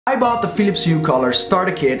I bought the Philips Hue Color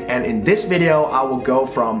Starter Kit, and in this video I will go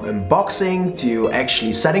from unboxing to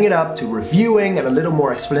actually setting it up to reviewing and a little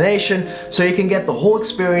more explanation so you can get the whole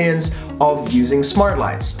experience of using smart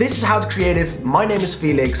lights. This is How to Creative. My name is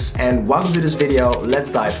Felix and welcome to this video. Let's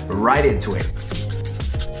dive right into it.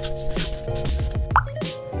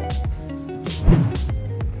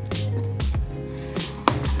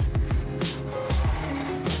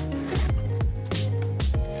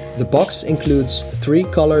 The box includes 3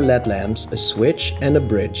 color LED lamps, a switch and a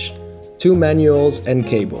bridge, 2 manuals and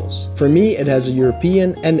cables. For me it has a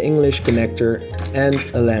European and English connector and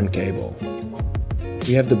a LAN cable.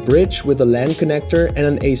 We have the bridge with a LAN connector and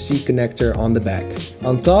an AC connector on the back.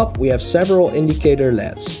 On top we have several indicator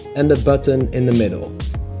LEDs and a button in the middle.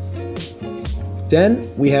 Then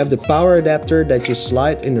we have the power adapter that you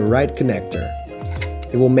slide in the right connector.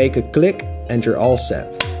 It will make a click and you're all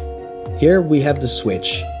set. Here we have the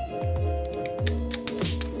switch.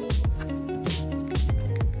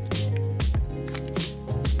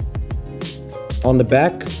 On the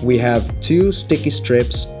back we have 2 sticky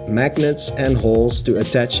strips, magnets and holes to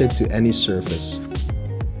attach it to any surface.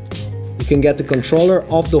 You can get the controller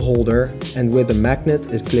off the holder and with a magnet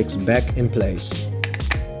it clicks back in place.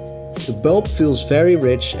 The bulb feels very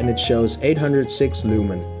rich and it shows 806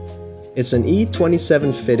 lumen. It's an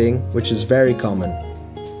E27 fitting, which is very common.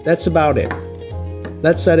 That's about it.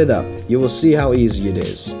 Let's set it up. You will see how easy it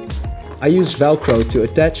is. I use Velcro to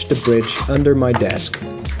attach the bridge under my desk.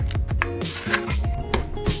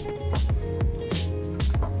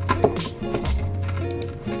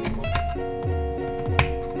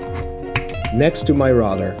 Next to my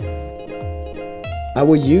router. I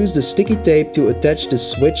will use the sticky tape to attach the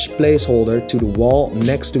switch placeholder to the wall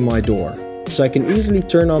next to my door, so I can easily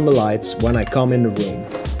turn on the lights when I come in the room.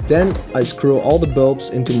 Then I screw all the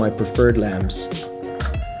bulbs into my preferred lamps.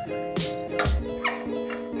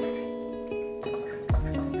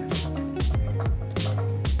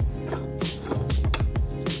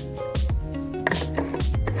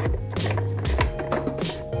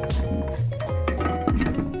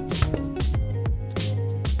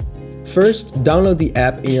 First, download the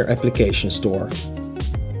app in your application store.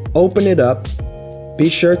 Open it up. Be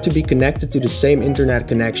sure to be connected to the same internet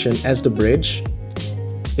connection as the bridge.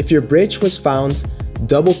 If your bridge was found,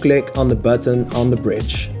 double-click on the button on the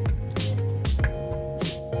bridge.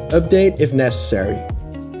 Update if necessary.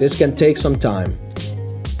 This can take some time.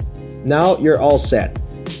 Now you're all set.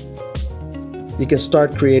 You can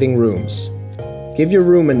start creating rooms. Give your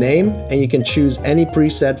room a name and you can choose any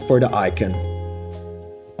preset for the icon.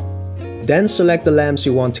 Then select the lamps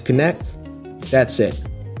you want to connect. That's it.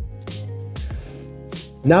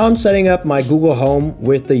 Now I'm setting up my Google Home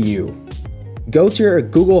with the Hue. Go to your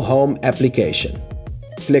Google Home application.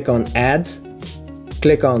 Click on Add.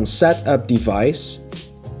 Click on Set Up Device.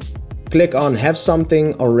 Click on Have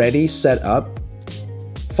Something Already Set Up.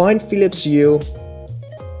 Find Philips Hue.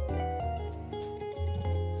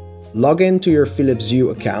 Log in to your Philips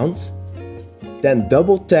Hue account. Then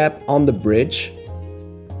double tap on the bridge.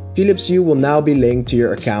 Philips Hue will now be linked to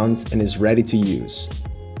your account and is ready to use.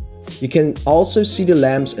 You can also see the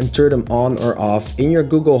lamps and turn them on or off in your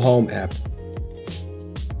Google Home app.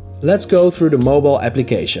 Let's go through the mobile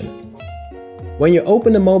application. When you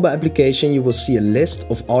open the mobile application, you will see a list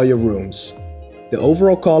of all your rooms, the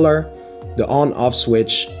overall color, the on-off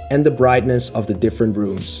switch, and the brightness of the different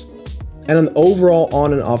rooms, and an overall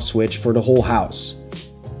on and off switch for the whole house.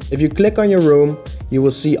 If you click on your room, you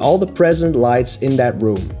will see all the present lights in that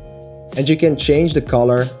room. And you can change the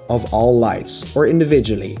color of all lights or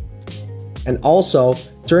individually. And also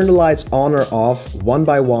turn the lights on or off one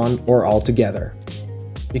by one or all together.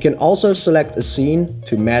 You can also select a scene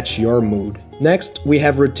to match your mood. Next we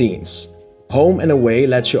have routines. Home and Away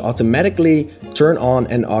lets you automatically turn on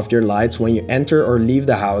and off your lights when you enter or leave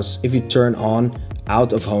the house if you turn on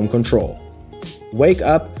out of home control. Wake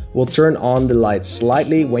Up will turn on the lights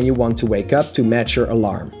slightly when you want to wake up to match your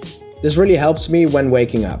alarm. This really helps me when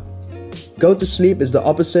waking up. Go to Sleep is the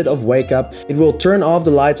opposite of Wake Up. It will turn off the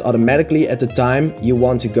lights automatically at the time you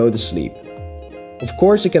want to go to sleep. Of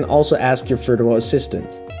course, you can also ask your virtual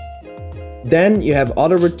assistant. Then you have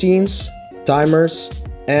other routines, timers,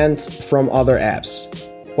 and from other apps.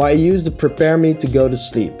 While I use the Prepare Me to go to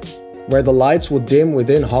sleep, where the lights will dim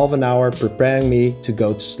within half an hour preparing me to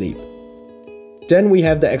go to sleep. Then we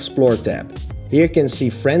have the Explore tab. Here you can see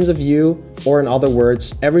friends of Hue, or in other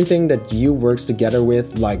words, everything that Hue works together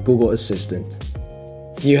with, like Google Assistant.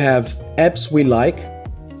 You have Apps We Like,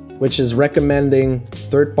 which is recommending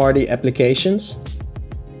third-party applications.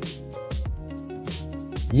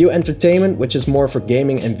 Hue Entertainment, which is more for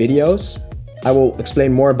gaming and videos. I will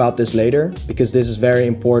explain more about this later because this is very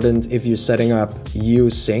important if you're setting up Hue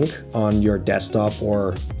Sync on your desktop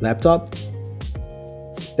or laptop.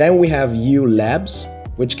 Then we have Hue Labs,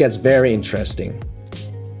 which gets very interesting.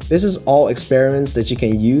 This is all experiments that you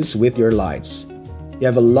can use with your lights. You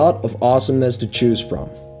have a lot of awesomeness to choose from.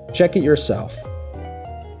 Check it yourself.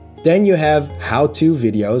 Then you have how-to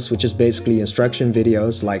videos, which is basically instruction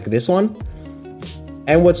videos like this one.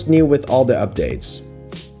 And what's new with all the updates.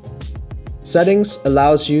 Settings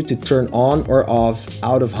allows you to turn on or off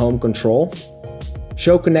out-of-home control,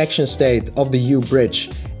 show connection state of the Hue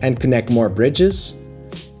bridge and connect more bridges.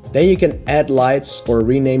 Then you can add lights or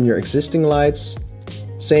rename your existing lights.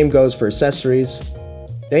 Same goes for accessories.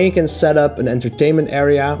 Then you can set up an entertainment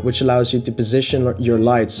area, which allows you to position your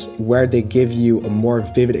lights where they give you a more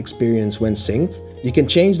vivid experience when synced. You can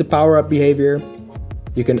change the power-up behavior.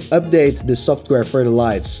 You can update the software for the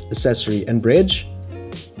lights, accessory and bridge.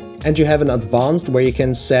 And you have an advanced where you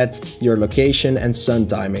can set your location and sun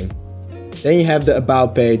timing. Then you have the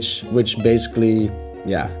about page, which basically,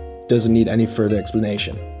 doesn't need any further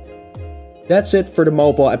explanation. That's it for the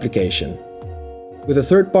mobile application. With a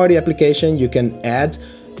third-party application, you can add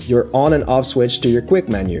your on and off switch to your quick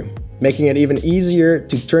menu, making it even easier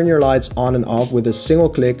to turn your lights on and off with a single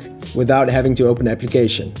click without having to open the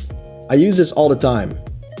application. I use this all the time.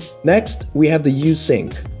 Next, we have the Hue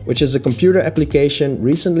Sync, which is a computer application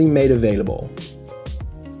recently made available.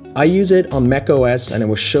 I use it on macOS and I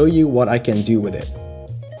will show you what I can do with it.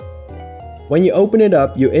 When you open it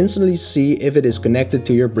up, you instantly see if it is connected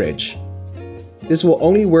to your bridge. This will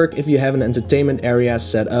only work if you have an entertainment area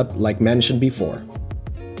set up like mentioned before.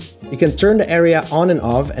 You can turn the area on and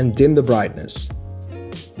off and dim the brightness.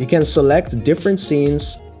 You can select different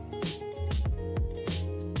scenes.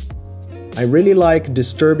 I really like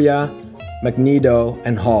Disturbia, Magneto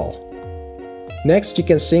and Hall. Next, you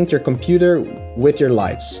can sync your computer with your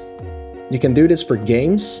lights. You can do this for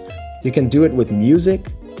games, you can do it with music,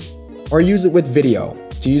 or use it with video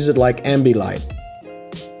to use it like ambilight.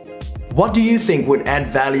 What do you think would add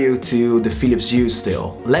value to the Philips Hue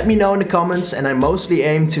still? Let me know in the comments and I mostly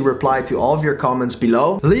aim to reply to all of your comments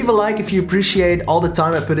below. Leave a like if you appreciate all the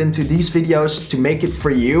time I put into these videos to make it for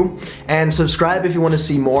you, and subscribe if you want to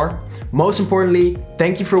see more. Most importantly,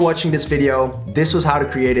 thank you for watching this video. This was How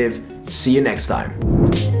to Creative. See you next time.